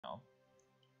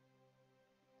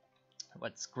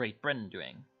What's Great Britain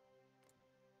doing?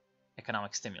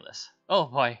 Economic stimulus. Oh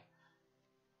boy.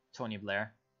 Tony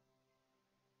Blair.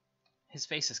 His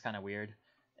face is kind of weird.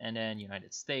 And then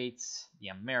United States, the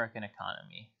American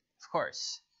economy. Of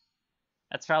course.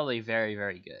 That's probably very,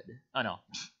 very good. Oh no.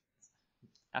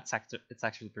 It's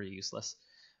actually pretty useless.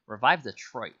 Revive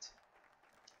Detroit.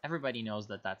 Everybody knows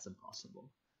that that's impossible.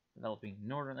 Developing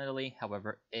Northern Italy,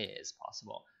 however, is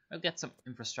possible. We'll get some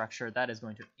infrastructure that is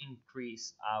going to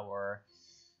increase our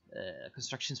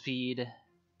construction speed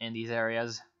in these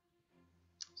areas.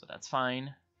 So that's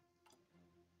fine.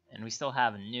 And we still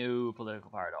have no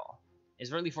political power at all.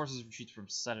 Israeli forces retreat from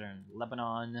southern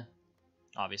Lebanon.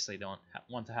 Obviously don't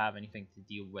want to have anything to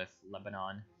deal with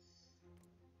Lebanon.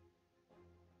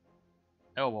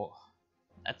 Oh, well,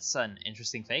 that's an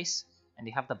interesting face. And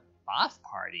they have the Ba'ath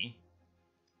Party.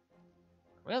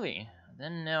 Really? I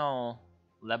didn't know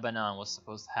Lebanon was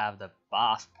supposed to have the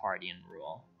Ba'ath Party in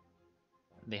rule.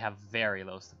 They have very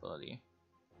low stability.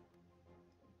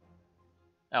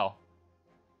 Oh.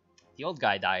 The old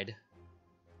guy died.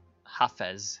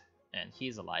 Hafez. And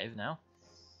he's alive now.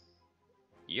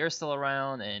 You're still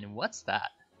around, and what's that?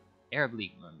 Arab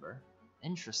League member.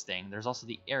 Interesting. There's also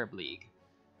the Arab League.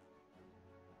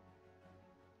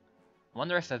 I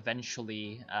wonder if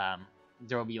eventually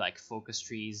there will be like focus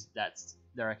trees that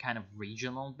are kind of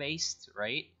regional based,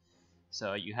 right?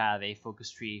 So you have a focus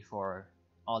tree for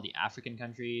all the African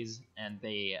countries, and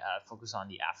they focus on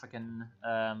the African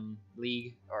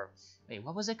League, or wait,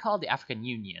 what was it called? The African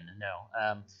Union? No.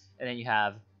 And then you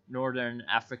have Northern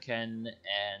African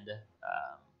and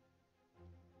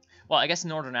well, I guess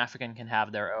Northern African can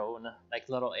have their own like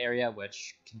little area,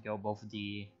 which can go both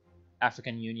the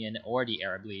African Union or the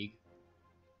Arab League.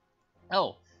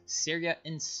 Oh, Syria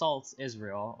insults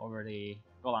Israel over the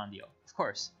Golan deal. Of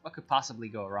course. What could possibly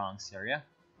go wrong, Syria?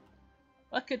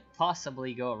 What could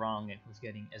possibly go wrong with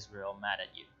getting Israel mad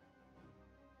at you?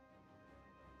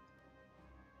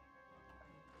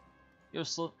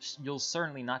 You'll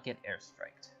certainly not get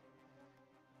airstriked.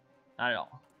 Not at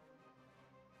all.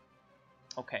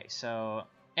 Okay, so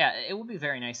yeah, it would be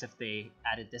very nice if they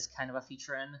added this kind of a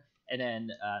feature in, and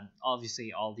then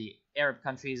obviously all the Arab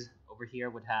countries over here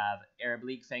would have Arab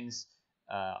League things.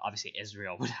 Obviously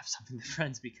Israel would have something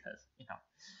different because, you know,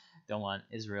 don't want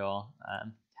Israel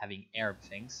having Arab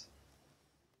things.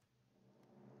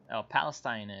 Oh,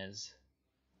 Palestine is...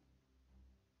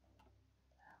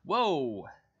 Whoa!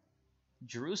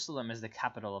 Jerusalem is the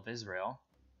capital of Israel.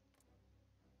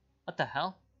 What the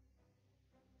hell?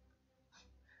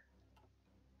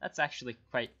 That's actually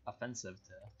quite offensive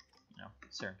to, you know,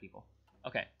 certain people.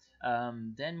 Okay,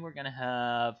 then we're gonna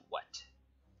have what?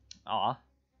 Aw,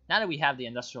 now that we have the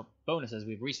industrial bonuses,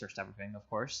 we've researched everything, of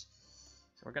course.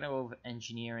 So we're gonna go over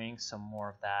engineering, some more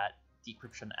of that,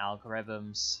 decryption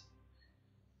algorithms,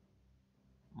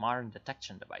 modern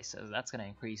detection devices. That's gonna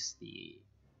increase the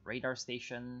radar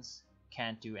stations.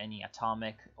 Can't do any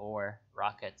atomic or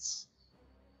rockets.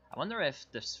 I wonder if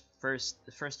the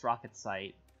first rocket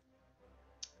site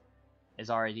is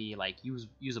already like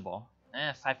usable.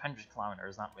 500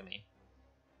 kilometers, not really.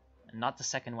 And not the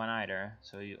second one either.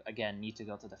 So you again need to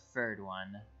go to the third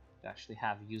one to actually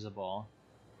have usable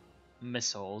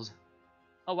missiles.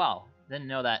 Oh wow, didn't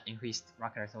know that increased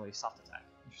rocket artillery soft attack.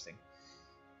 Interesting.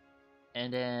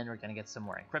 And then we're gonna get some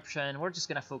more encryption. We're just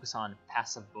gonna focus on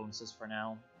passive bonuses for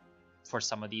now, for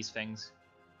some of these things.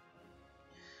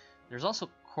 There's also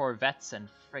corvettes and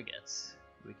frigates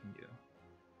we can do.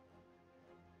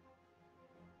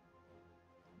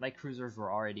 Light cruisers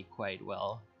were already quite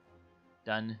well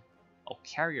done. Oh,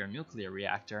 carrier nuclear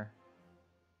reactor.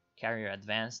 Carrier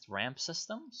advanced ramp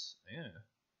systems? Yeah.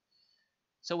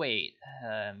 So wait,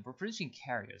 we're producing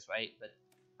carriers, right? But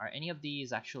are any of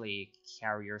these actually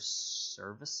carrier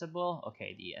serviceable?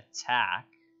 Okay, the attack,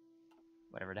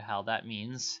 whatever the hell that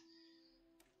means.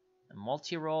 The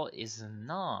multi-role is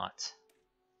not.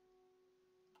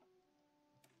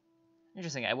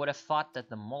 Interesting, I would have thought that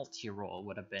the multi-role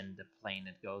would have been the plane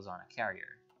that goes on a carrier.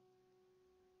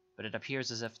 But it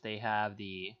appears as if they have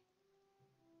the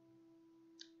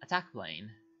attack plane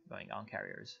going on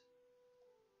carriers.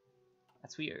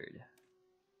 That's weird.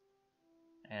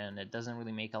 And it doesn't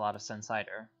really make a lot of sense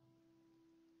either.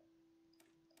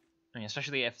 I mean,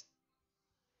 especially if...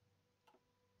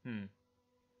 Yeah,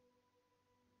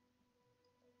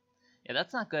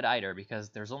 that's not good either, because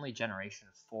there's only generation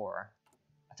 4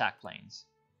 attack planes.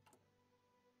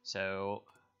 So,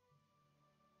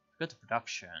 go to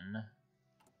production.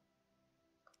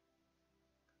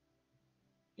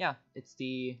 Yeah, it's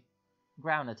the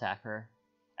ground attacker.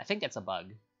 I think it's a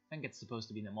bug. I think it's supposed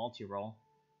to be the multi-role.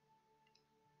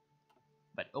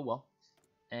 But oh well.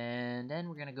 And And then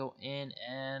we're gonna go in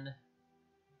and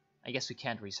I guess we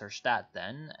can't research that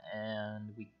then, and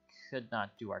we could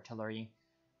not do artillery.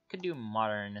 Could do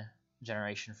modern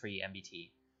generation-free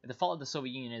MBT. With the fall of the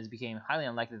Soviet Union, it became highly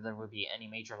unlikely that there would be any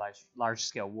major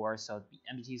large-scale war, so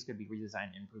MBTs could be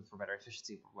redesigned and improved for better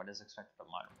efficiency for what is expected of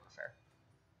modern warfare.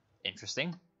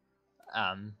 Interesting.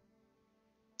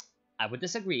 I would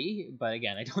disagree, but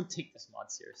again, I don't take this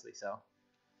mod seriously, so...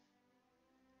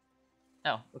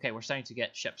 Oh, okay, we're starting to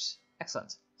get ships.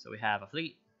 Excellent. So we have a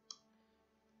fleet.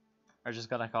 We're just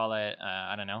gonna call it,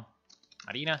 I don't know,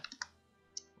 Marina,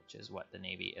 which is what the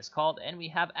Navy is called. And we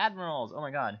have admirals. Oh my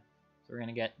god. So we're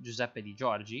gonna get Giuseppe Di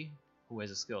Giorgi, who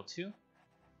is a skill 2.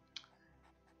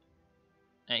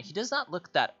 And he does not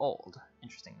look that old,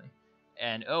 interestingly.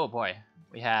 And oh boy,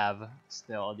 we have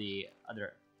still the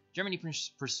other... Germany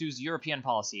pursues European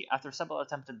policy. After several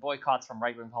attempted boycotts from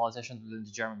right-wing politicians within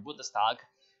the German Bundestag,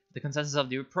 the consensus of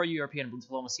the pro-European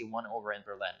diplomacy won over in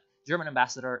Berlin. German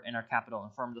ambassador in our capital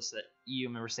informed us that EU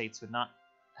member states would not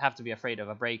have to be afraid of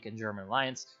a break in German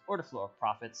alliance or the flow of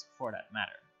profits for that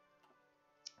matter.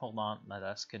 Hold on, let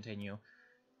us continue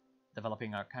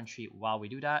developing our country while we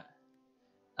do that.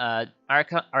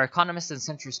 Our economists and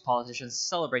centrist politicians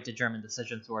celebrate the German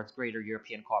decision towards greater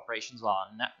European cooperation, while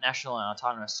national and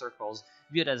autonomous circles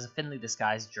view it as a thinly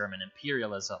disguised German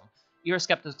imperialism.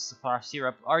 Eurosceptics across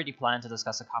Europe already plan to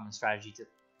discuss a common strategy to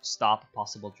stop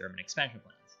possible German expansion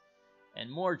plans.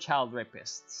 And more child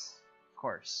rapists, of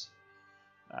course.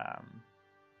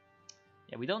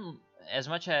 Yeah, we don't... As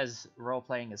much as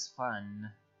role-playing is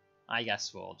fun, I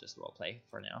guess we'll just role-play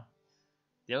for now.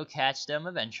 They'll catch them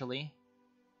eventually.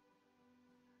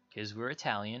 Because we're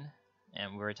Italian,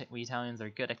 and we Italians are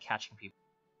good at catching people.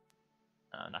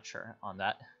 Not sure on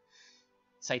that.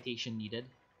 Citation needed.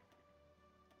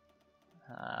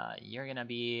 You're gonna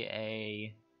be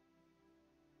a...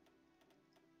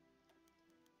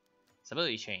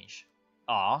 Stability change.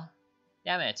 Aw.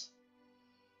 Damn it.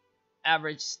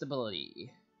 Average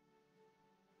stability.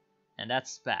 And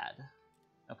that's bad.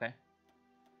 Okay.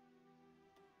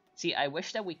 See, I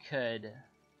wish that we could...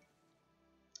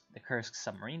 The Kursk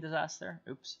submarine disaster.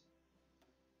 Oops.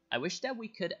 I wish that we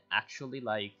could actually,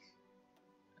 like...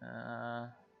 we're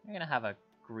gonna have a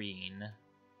green.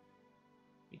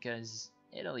 Because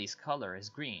Italy's color is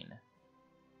green.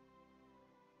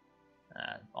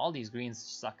 All these greens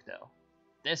suck, though.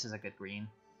 This is a good green.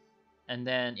 And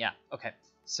then, yeah, okay.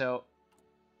 So,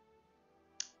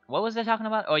 what was I talking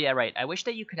about? Oh, yeah, right. I wish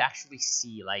that you could actually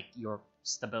see, like, your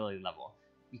stability level.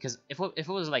 Because if it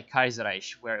was like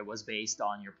Kaiserreich, where it was based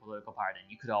on your political power, then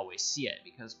you could always see it.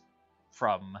 Because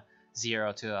from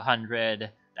 0 to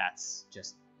 100, that's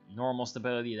just normal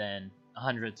stability. Then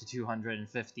 100 to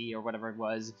 250 or whatever it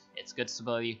was, it's good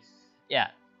stability. Yeah,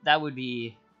 that would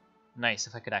be nice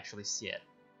if I could actually see it.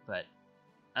 But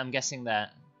I'm guessing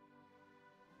that...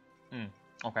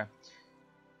 okay.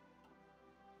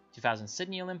 2000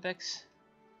 Sydney Olympics.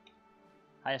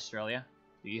 Hi, Australia.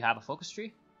 Do you have a focus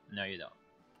tree? No, you don't.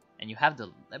 And you have the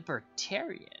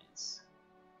Libertarians.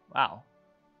 Wow.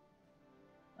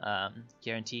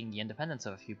 Guaranteeing the independence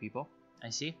of a few people. I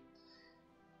see.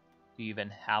 Do you even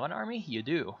have an army? You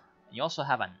do. And you also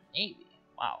have a navy.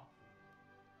 Wow.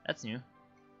 That's new.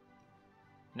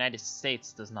 United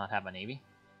States does not have a navy.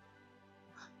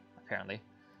 Apparently.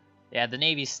 Yeah, the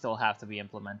navies still have to be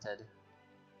implemented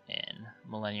in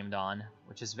Millennium Dawn,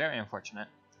 which is very unfortunate.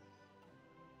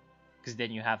 Because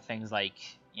then you have things like,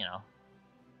 you know,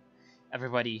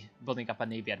 everybody building up a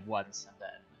navy at once, and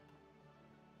then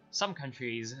some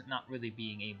countries not really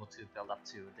being able to build up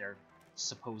to their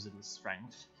supposed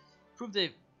strength. Prove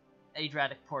the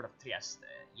Adriatic port of Trieste.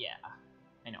 Yeah,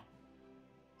 I know.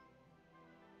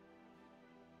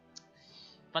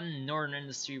 Fun northern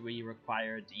industry, we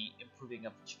require the improving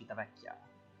of Civitavecchia.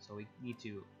 So we need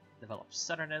to develop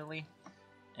southern Italy,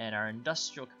 and our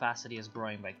industrial capacity is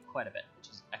growing by quite a bit, which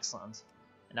is excellent.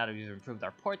 And now that we've improved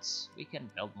our ports, we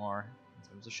can build more in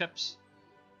terms of ships.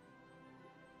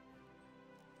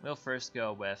 We'll first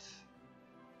go with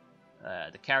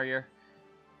the carrier.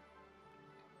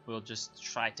 We'll just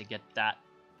try to get that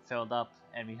filled up,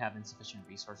 and we have insufficient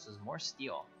resources. More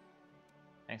steel.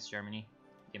 Thanks, Germany.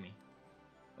 Gimme.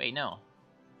 Wait, no.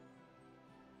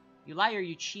 You liar,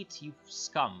 you cheat, you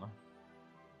scum.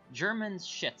 German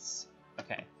shits.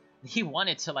 Okay. He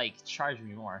wanted to, like, charge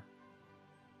me more.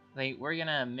 Like, we're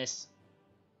gonna miss...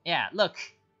 Yeah, look!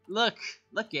 Look!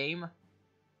 Look, game!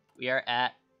 We are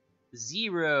at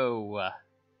 0.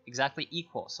 Exactly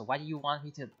equal. So why do you want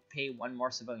me to pay one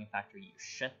more civilian factory, you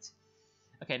shit?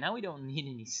 Okay, now we don't need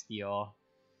any steel.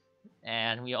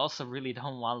 And we also really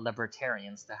don't want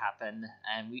libertarians to happen,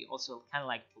 and we also kind of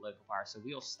like political power, so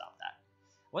we'll stop that.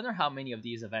 Wonder how many of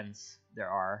these events there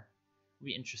are. It'll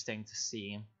be interesting to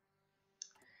see.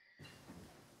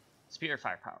 Spirit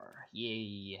firepower,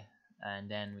 yay! And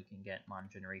then we can get modern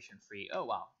generation free. Oh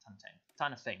wow,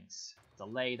 ton of things.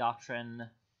 Delay doctrine.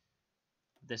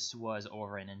 This was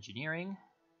over in engineering.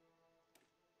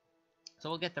 So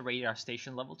we'll get the radar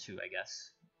station level 2, I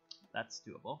guess. That's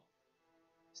doable.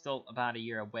 Still about a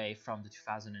year away from the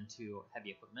 2002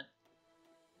 heavy equipment.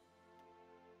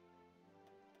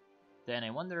 Then I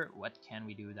wonder what can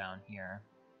we do down here.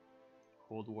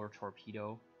 Cold War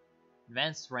torpedo.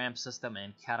 Advanced ramp system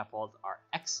and catapult are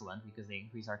excellent because they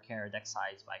increase our carrier deck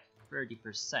size by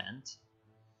 30%.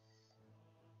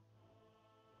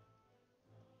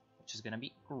 Which is going to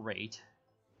be great.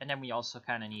 And then we also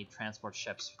kind of need transport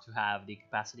ships to have the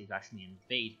capacity to actually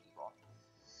invade people.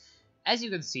 As you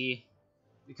can see,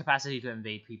 the capacity to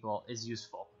invade people is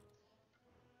useful.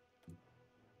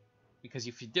 Because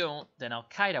if you don't, then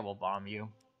Al-Qaeda will bomb you,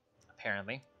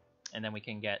 apparently. And then we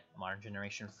can get modern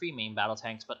generation free main battle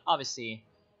tanks, but obviously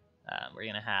we're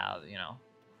going to have, you know...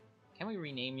 Can we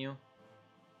rename you?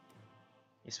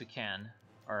 Yes, we can.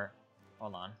 Or,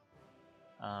 hold on.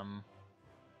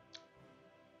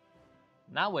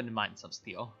 Now I wouldn't mind some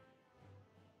steel.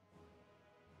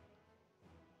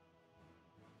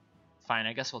 Fine,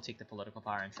 I guess we'll take the political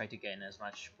power and try to gain as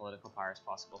much political power as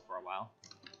possible for a while.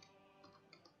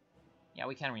 Yeah,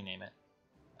 we can rename it.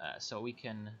 So we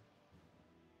can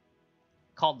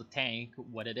call the tank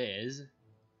what it is.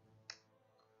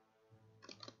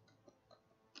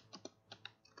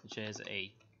 Which is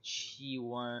a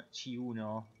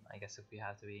Chi-Uno, I guess if we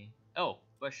have to be... Oh,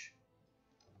 Bush.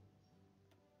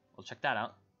 We'll check that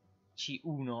out.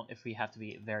 Chi-Uno if we have to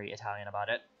be very Italian about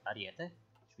it. Ariete,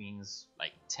 which means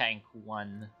like Tank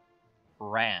 1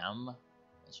 Ram,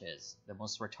 which is the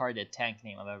most retarded tank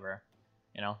name I've ever,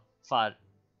 you know, thought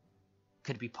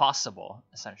could be possible,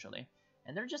 essentially.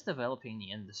 And they're just developing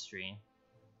the industry.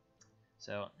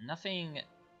 So nothing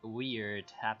weird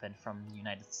happened from the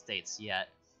United States yet.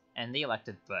 And they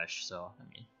elected Bush, so, I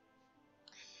mean...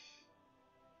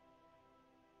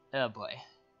 Oh boy.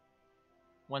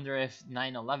 Wonder if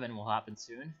 9/11 will happen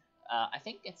soon. I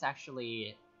think it's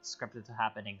actually scripted to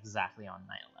happen exactly on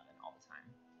 9/11 all the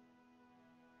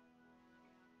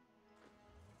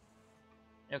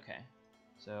time. Okay,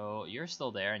 so you're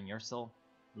still there and you're still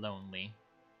lonely.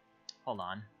 Hold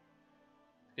on.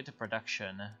 Get to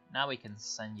production. Now we can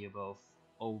send you both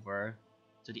over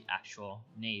to the actual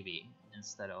Navy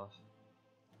instead of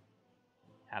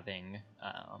having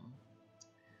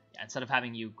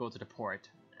you go to the port.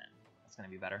 That's gonna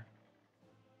be better.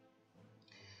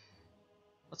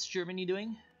 What's Germany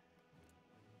doing?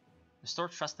 Restore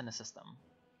trust in the system.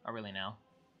 Oh, really now?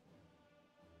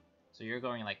 So you're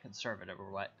going like conservative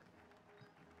or what?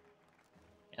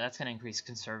 Yeah, that's gonna increase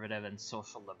conservative and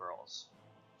social liberals.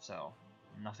 So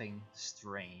nothing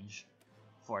strange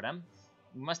for them.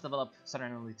 We must develop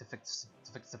Southern Italy to fix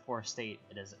the poor state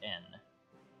it is in.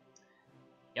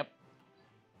 Yep.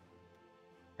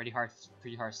 Pretty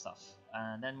hard stuff.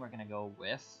 And then we're gonna go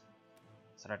with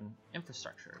certain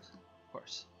infrastructures, of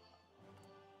course,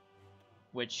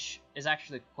 which is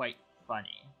actually quite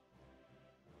funny.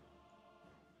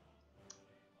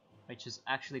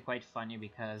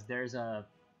 Because there's a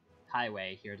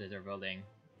highway here that they're building,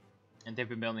 and they've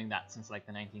been building that since like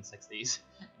the 1960s,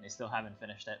 and they still haven't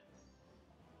finished it.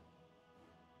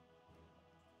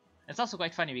 It's also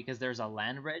quite funny because there's a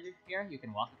land bridge here you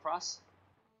can walk across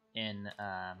in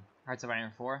Hearts of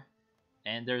Iron 4.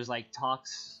 And there's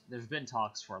been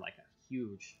talks for like a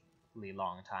hugely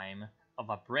long time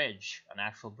of a bridge, an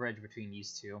actual bridge between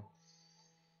these two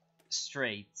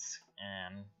straits,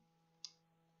 and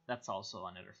that's also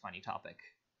another funny topic.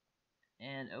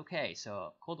 And okay,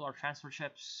 so Cold War transfer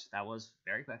ships, that was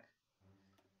very quick.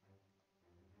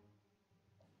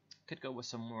 Could go with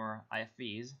some more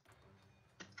IFVs,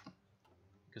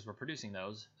 because we're producing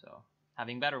those, so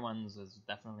having better ones is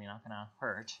definitely not gonna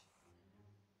hurt.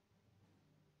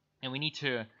 And we need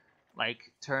to,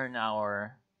 like, turn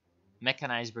our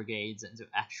mechanized brigades into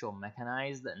actual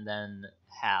mechanized, and then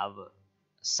have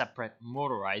separate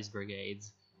motorized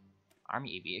brigades.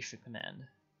 Army Aviation Command.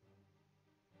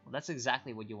 Well, that's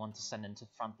exactly what you want to send into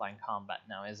frontline combat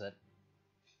now, is it?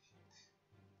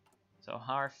 So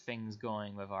how are things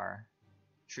going with our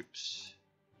troops?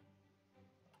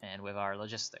 And with our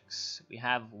logistics? We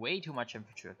have way too much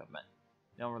infantry equipment.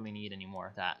 We don't really need any more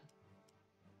of that.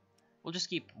 We'll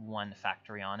just keep one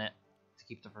factory on it to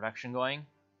keep the production going.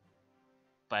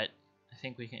 But I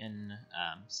think we can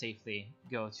safely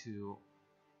go to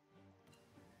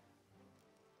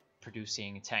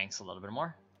producing tanks a little bit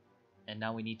more. And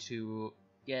now we need to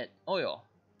get oil.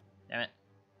 Damn it.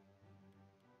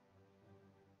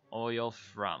 Oil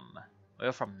from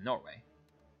Norway.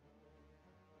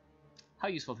 How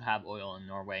useful to have oil in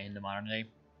Norway in the modern day,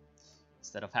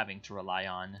 instead of having to rely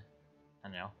on, I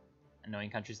don't know, annoying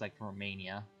countries like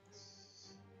Romania.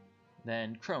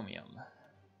 Then chromium.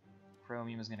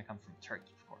 Chromium is going to come from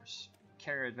Turkey, of course.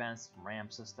 Carrier advanced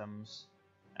ramp systems.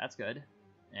 That's good.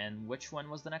 And which one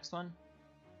was the next one?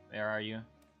 Where are you?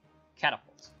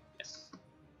 Catapult. Yes.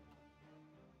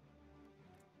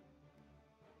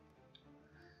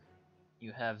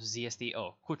 You have ZSD.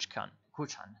 Oh, Kuchan,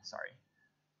 sorry.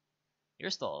 You're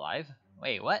still alive.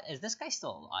 Wait, what? Is this guy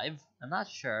still alive? I'm not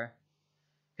sure.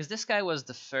 Because this guy was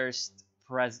the first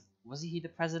was he the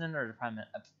president or the prime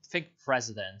minister? I think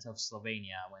president of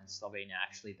Slovenia when Slovenia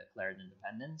actually declared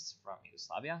independence from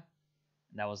Yugoslavia.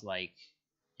 And that was like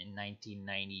in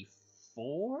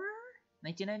 1994?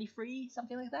 1993?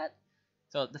 Something like that?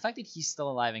 So the fact that he's still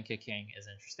alive and kicking is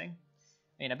interesting.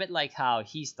 I mean, a bit like how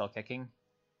he's still kicking.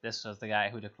 This was the guy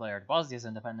who declared Bosnia's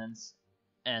independence,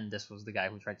 and this was the guy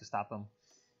who tried to stop him.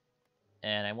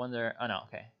 And I wonder... Oh no,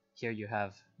 okay. Here you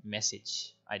have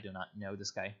Message. I do not know this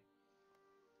guy.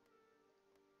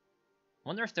 I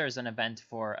wonder if there's an event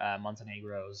for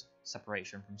Montenegro's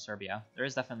separation from Serbia. There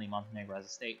is definitely Montenegro as a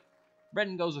state.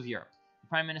 Britain goes with Europe. The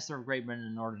Prime Minister of Great Britain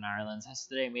and Northern Ireland has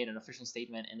today made an official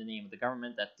statement in the name of the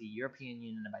government that the European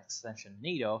Union and by extension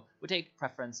NATO would take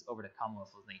preference over the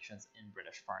Commonwealth of Nations in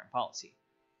British foreign policy.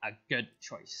 A good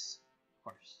choice, of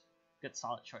course. Good,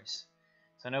 solid choice.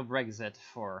 So no Brexit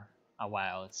for a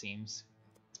while, it seems.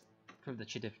 Improve the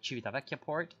Civitavecchia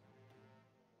port.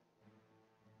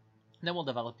 And then we'll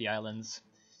develop the islands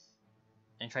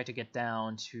and try to get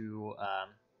down to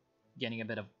getting a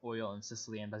bit of oil in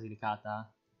Sicily and Basilicata,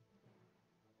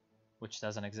 which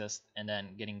doesn't exist, and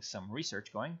then getting some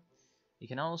research going. You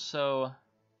can also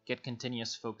get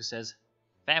continuous focuses,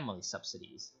 family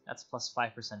subsidies. That's plus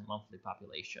 5% monthly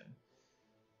population.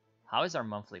 How is our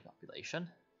monthly population?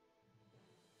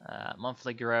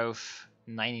 Monthly growth,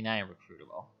 99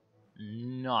 recruitable.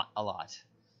 Not a lot.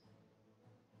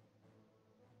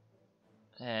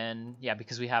 And yeah,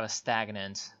 because we have a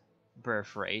stagnant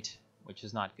birth rate, which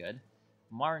is not good.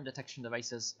 Modern detection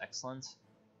devices, excellent.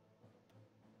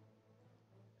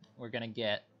 We're gonna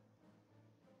get...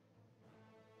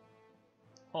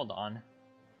 Hold on.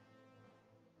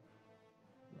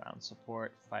 Ground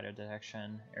support, fighter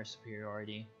detection, air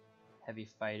superiority, heavy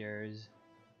fighters.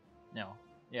 No.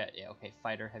 Yeah, okay,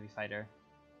 fighter, heavy fighter.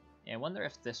 Yeah, I wonder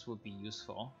if this would be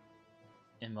useful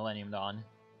in Millennium Dawn.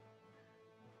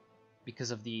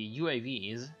 Because of the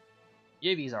UAVs.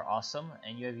 UAVs are awesome,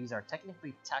 and UAVs are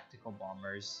technically tactical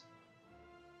bombers.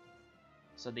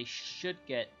 So they should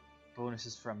get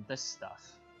bonuses from this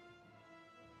stuff.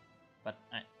 But,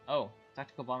 oh,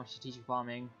 tactical bomber, strategic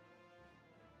bombing,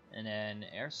 and then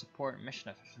air support, mission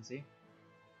efficiency.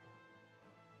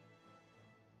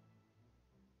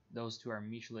 Those two are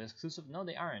mutually exclusive. No,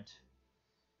 they aren't.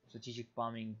 Strategic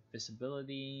bombing,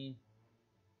 visibility,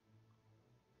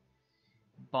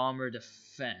 bomber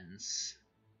defense.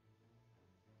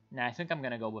 Now I think I'm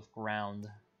gonna go with ground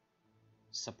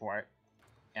support.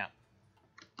 Yeah.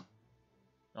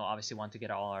 We'll obviously want to get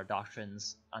all our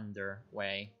doctrines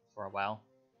underway for a while.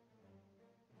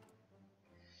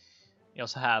 We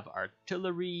also have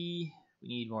artillery. We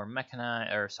need more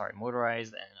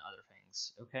motorized and other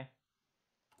things. Okay.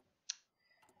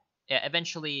 Yeah,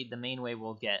 eventually the main way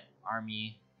we'll get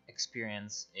army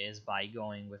experience is by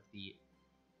going with the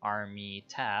army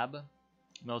tab.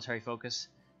 Military focus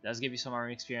does give you some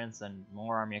army experience and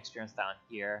more army experience down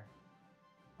here.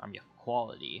 Army of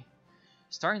quality.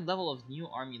 Starting level of new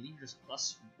army leaders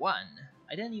 +1.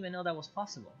 I didn't even know that was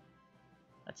possible.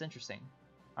 That's interesting.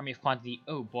 Army of quantity.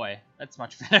 Oh boy, that's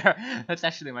much better. That's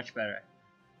actually much better.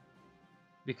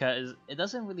 Because it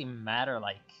doesn't really matter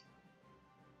like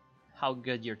how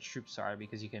good your troops are,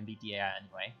 because you can beat the AI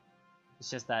anyway. It's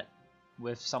just that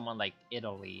with someone like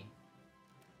Italy,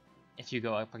 if you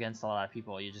go up against a lot of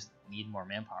people, you just need more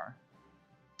manpower.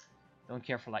 Don't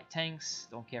care for like tanks,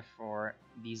 don't care for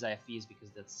these IFVs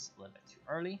because that's a little bit too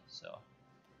early, so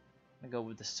I'm gonna go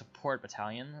with the support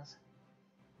battalions.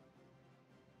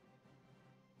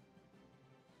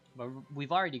 But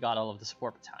we've already got all of the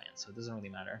support battalions, so it doesn't really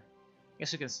matter. I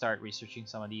guess we can start researching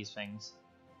some of these things.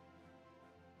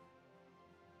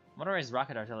 Motorized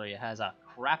rocket artillery has a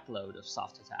crapload of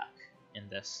soft attack in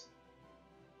this,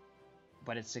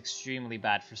 but it's extremely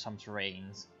bad for some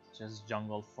terrains, such as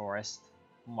jungle, forest,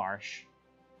 marsh,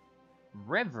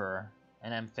 river,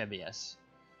 and amphibious.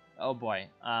 Oh boy,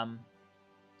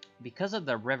 Because of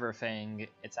the river thing,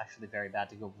 it's actually very bad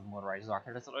to go with motorized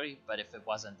rocket artillery, but if it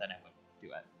wasn't, then I would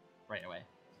do it right away.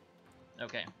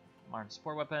 Okay, modern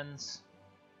support weapons.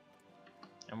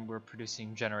 And we're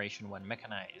producing Generation 1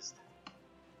 mechanized.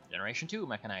 Generation 2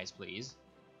 mechanized, please.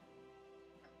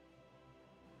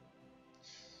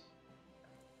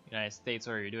 United States,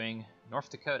 what are you doing? North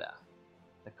Dakota.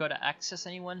 Dakota Access,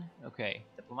 anyone? Okay,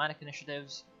 diplomatic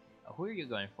initiatives. Who are you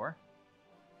going for?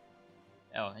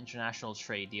 Oh, international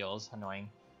trade deals. Annoying.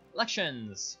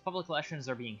 Elections! Public elections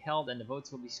are being held and the votes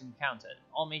will be soon counted.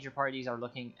 All major parties are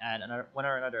looking at one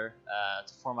or another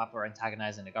to form up or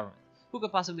antagonize in the government. Who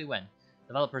could possibly win?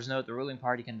 Developers note the ruling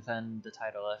party can defend the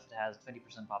title if it has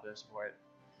 20% popular support.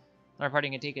 Another party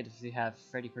can take it if they have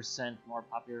 30% more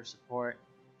popular support.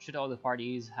 Should all the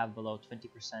parties have below 20%,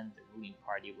 the ruling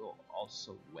party will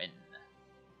also win.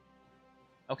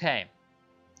 Okay.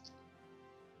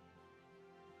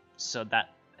 So that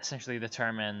essentially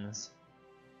determines...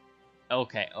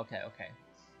 Okay.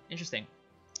 Interesting.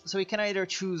 So we can either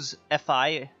choose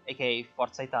FI, aka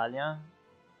Forza Italia,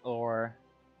 or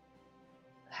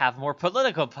have more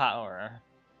political power.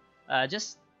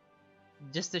 Just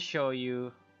to show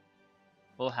you,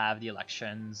 we'll have the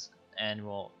elections and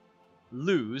we'll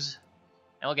lose,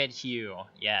 and we'll get Hugh.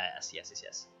 Yes.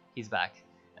 He's back.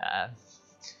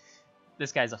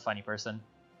 This guy's a funny person,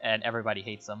 and everybody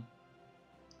hates him.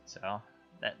 So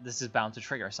this is bound to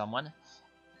trigger someone.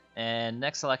 And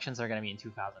next elections are going to be in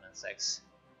 2006.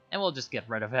 And we'll just get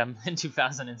rid of him in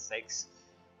 2006.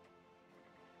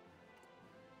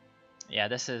 Yeah,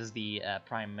 this is the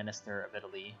Prime Minister of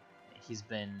Italy. He's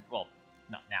been, well,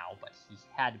 not now, but he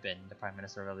had been the Prime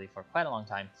Minister of Italy for quite a long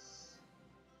time.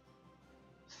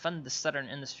 Fund the southern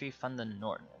industry, fund the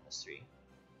northern industry.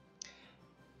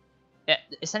 Yeah,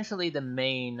 essentially, the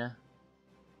main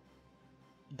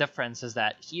difference is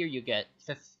that here you get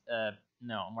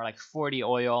more like 40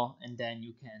 oil, and then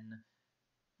you can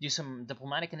do some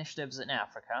diplomatic initiatives in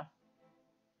Africa,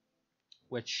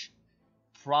 which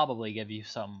probably give you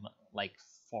some like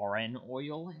foreign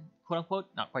oil, quote unquote.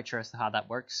 Not quite sure as to how that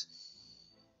works.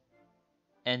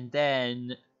 And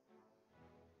then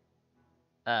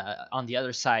on the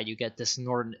other side, you get this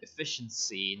northern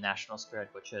efficiency national spirit,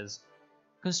 which is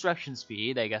construction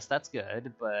speed. I guess that's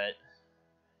good, but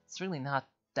it's really not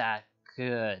that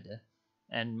good.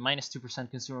 And minus 2%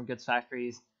 consumer goods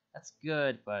factories, that's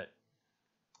good, but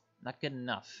not good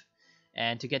enough.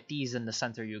 And to get these in the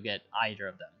center, you get either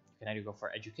of them. You can either go for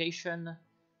education,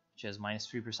 which is minus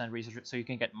 3% research, so you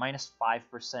can get minus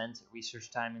 5%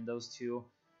 research time in those two,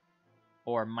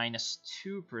 or minus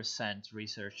 2%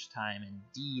 research time in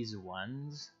these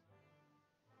ones.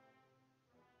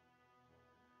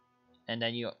 And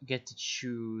then you get to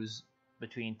choose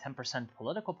between 10%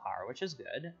 political power, which is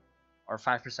good, or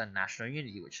 5% national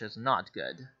unity, which is not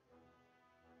good.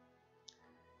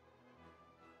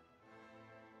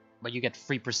 But you get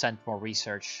 3% more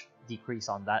research decrease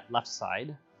on that left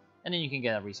side, and then you can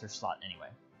get a research slot anyway.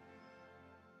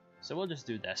 So we'll just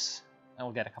do this, and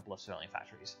we'll get a couple of civilian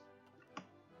factories.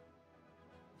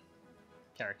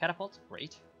 Carrier catapult,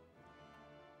 great.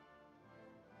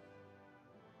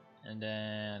 And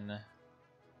then...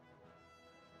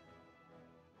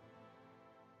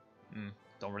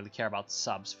 don't really care about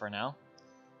subs for now.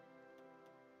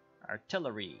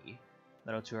 Artillery, a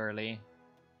little too early.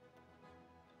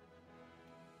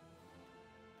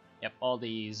 Yep, all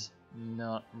these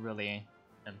not really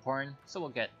important, so we'll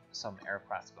get some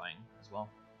aircraft going as well.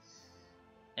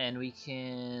 And we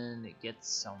can get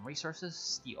some resources.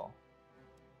 Steel.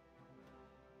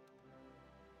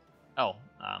 Oh,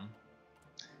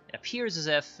 it appears as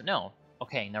if... No,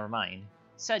 okay, never mind.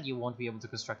 It said you won't be able to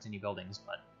construct any buildings,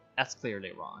 but that's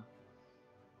clearly wrong.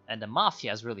 And the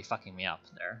Mafia is really fucking me up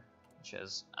there, which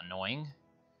is annoying.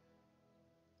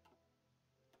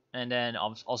 And then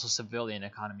also civilian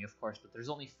economy, of course, but there's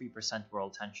only 3%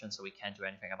 world tension, so we can't do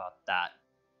anything about that.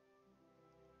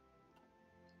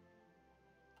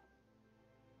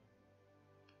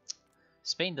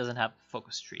 Spain doesn't have a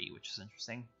focus treaty, which is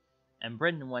interesting. And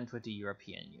Britain went with the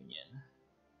European Union.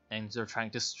 And they're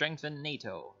trying to strengthen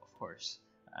NATO, of course.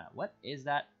 What is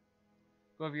that?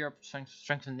 Go over Europe,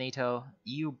 strengthen NATO,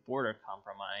 EU border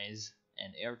compromise,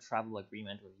 and air travel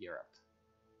agreement with Europe.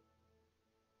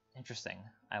 Interesting.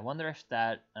 I wonder if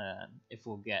that, if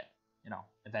we'll get,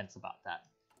 events about that.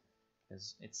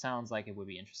 Because it sounds like it would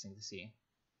be interesting to see.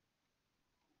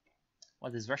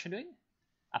 What is Russia doing?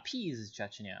 Appease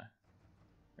Chechnya.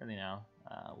 Really now.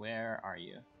 Where are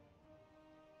you?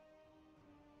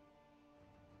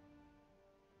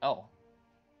 Oh.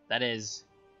 That is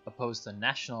opposed to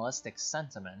nationalistic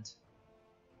sentiment.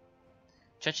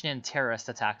 Chechnyan terrorist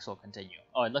attacks will continue.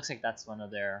 Oh, it looks like that's one of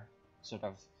their sort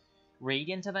of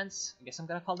radiant events. I guess I'm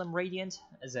gonna call them radiant,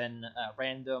 as in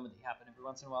random, they happen every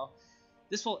once in a while.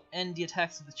 This will end the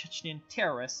attacks of the Chechnyan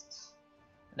terrorists,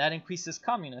 and that increases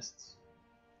communists.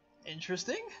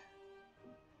 Interesting.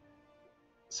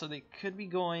 So they could be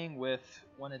going with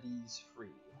one of these free.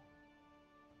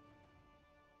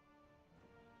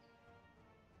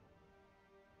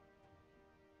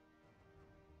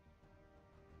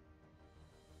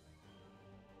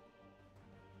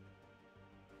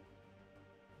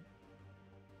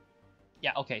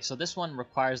 Yeah, okay, so this one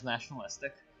requires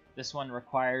nationalistic, this one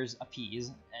requires appease,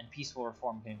 and peaceful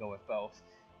reform can go with both.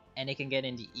 And it can get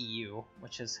into EU,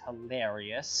 which is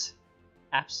hilarious.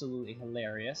 Absolutely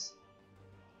hilarious.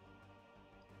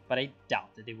 But I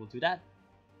doubt that they will do that.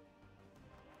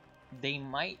 They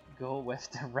might go with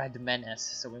the Red Menace,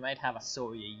 so we might have a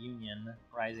Soviet Union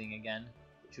rising again,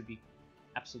 which would be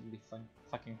absolutely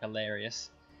fucking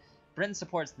hilarious. Britain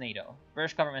supports NATO.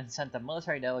 British government sent a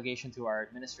military delegation to our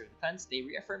Ministry of Defense. They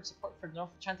reaffirmed support for the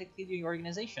North Atlantic Treaty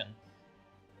Organization.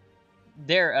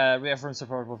 Their reaffirmed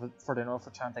support for the North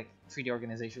Atlantic Treaty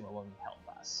Organization will only help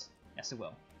us. Yes, it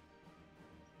will.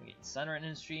 Okay, Southern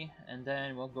Industry, and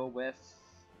then we'll go with...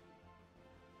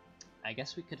 I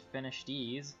guess we could finish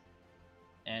these.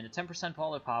 And a 10%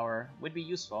 polar power would be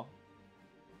useful.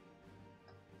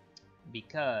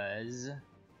 Because...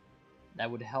 that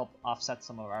would help offset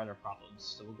some of our other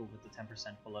problems. So we'll go with the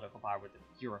 10% political power with the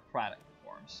bureaucratic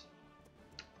reforms.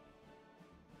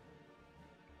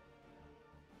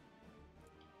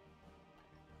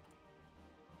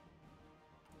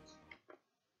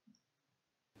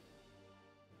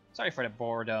 Sorry for the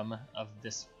boredom of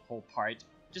this whole part.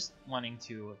 Just wanting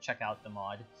to check out the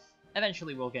mod.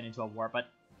 Eventually we'll get into a war, but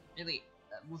really,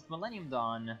 with Millennium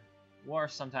Dawn, war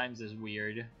sometimes is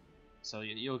weird. So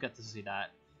you'll get to see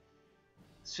that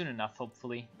soon enough,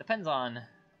 hopefully. Depends on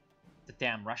the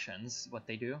damn Russians, what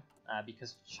they do.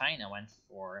 Because China went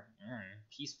for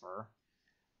peace fur.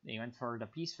 They went for the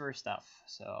peace fur stuff.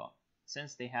 So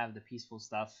since they have the peaceful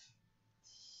stuff,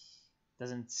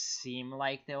 doesn't seem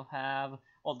like they'll have...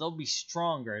 well, they'll be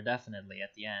stronger, definitely,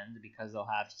 at the end, because they'll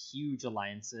have huge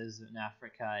alliances in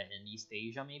Africa and East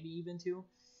Asia, maybe even too.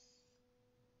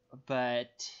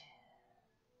 But...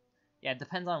 yeah, it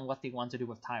depends on what they want to do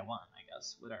with Taiwan, I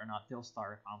guess, whether or not they'll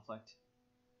start a conflict.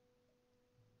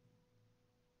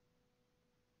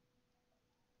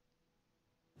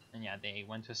 And yeah, they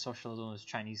went to socialism with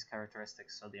Chinese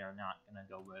characteristics, so they are not gonna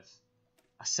go with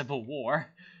a civil war.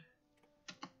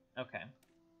 Okay.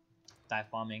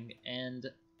 Dive bombing and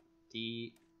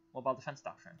the mobile defense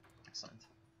doctrine. Excellent.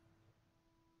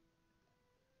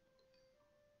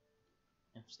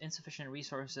 Insufficient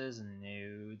resources?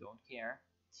 No, don't care.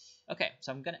 Okay,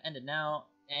 so I'm gonna end it now,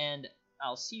 and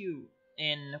I'll see you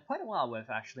in quite a while with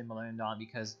actually Millennium Dawn,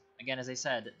 because again, as I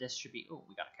said, this should be... oh,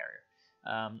 we got a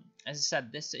carrier. As I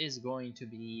said, this is going to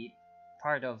be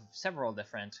part of several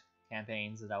different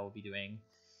campaigns that I will be doing,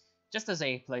 just as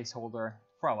a placeholder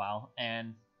for a while,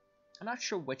 and I'm not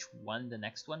sure which one the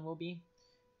next one will be.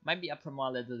 Might be Après-moi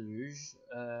le Deluge,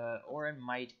 or it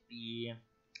might be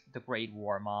the Great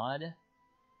War mod,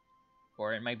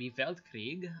 or it might be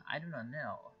Weltkrieg. I do not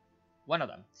know. One of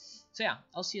them. So yeah,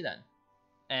 I'll see you then.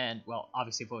 And, well,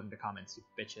 obviously vote in the comments, you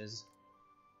bitches.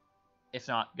 If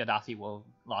not, Gaddafi will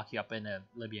lock you up in a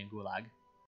Libyan gulag.